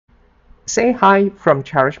Say hi from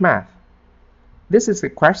Cherish Math. This is a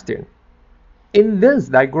question. In this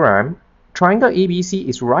diagram, triangle ABC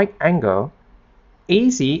is right angle,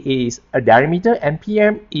 AC is a diameter and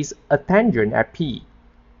PM is a tangent at P,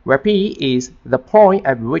 where P is the point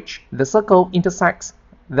at which the circle intersects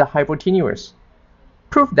the hypotenuse.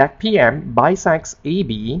 Prove that PM bisects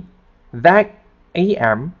AB, that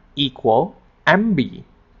AM equal MB.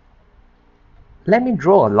 Let me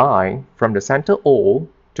draw a line from the center O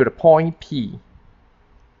to the point P.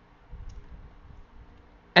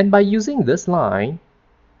 And by using this line,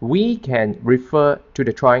 we can refer to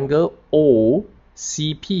the triangle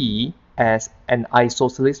OCP as an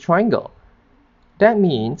isosceles triangle. That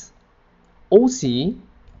means OC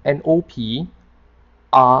and OP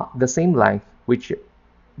are the same length, which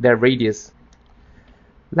their radius.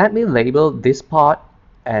 Let me label this part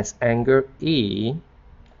as angle A,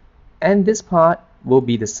 and this part will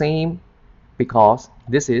be the same because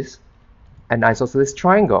this is an isosceles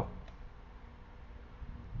triangle.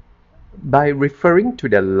 By referring to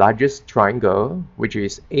the largest triangle, which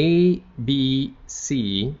is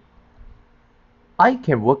ABC, I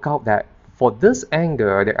can work out that for this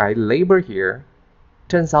angle that I label here,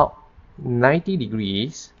 turns out 90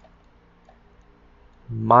 degrees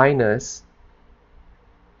minus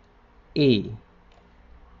A.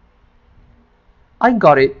 I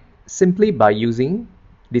got it simply by using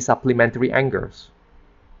the supplementary angles.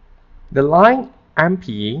 The line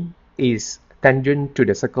MP is tangent to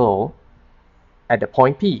the circle at the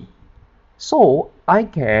point P. So I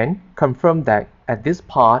can confirm that at this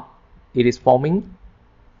part it is forming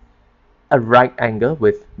a right angle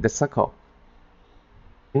with the circle.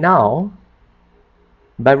 Now,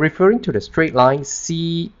 by referring to the straight line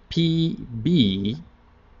CPB,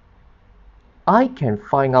 I can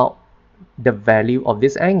find out the value of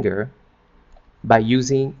this angle by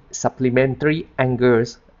using supplementary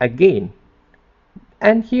angles again.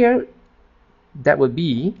 And here that would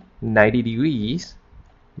be 90 degrees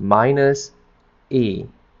minus A.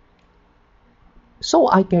 So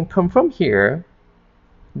I can confirm here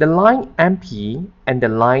the line MP and the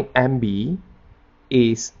line MB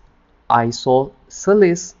is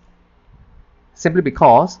isosceles simply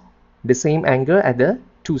because the same angle at the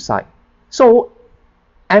two sides. So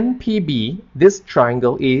MPB, this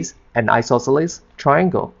triangle is an isosceles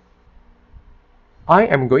triangle. I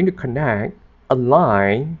am going to connect a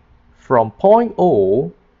line from point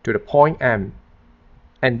O to the point M,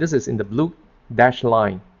 and this is in the blue dashed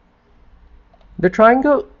line. The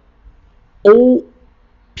triangle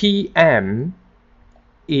OPM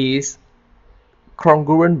is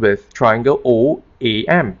congruent with triangle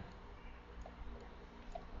OAM.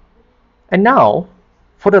 And now,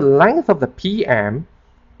 for the length of the PM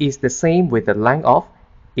is the same with the length of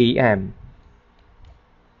AM.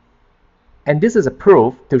 And this is a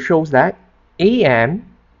proof to show that AM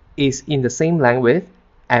is in the same length with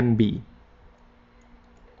MB.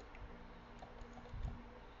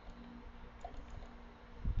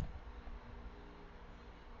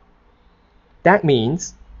 That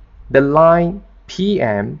means the line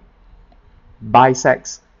PM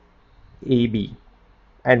bisects AB,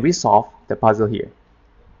 and we solve the puzzle here.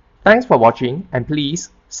 Thanks for watching, and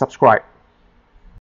please subscribe.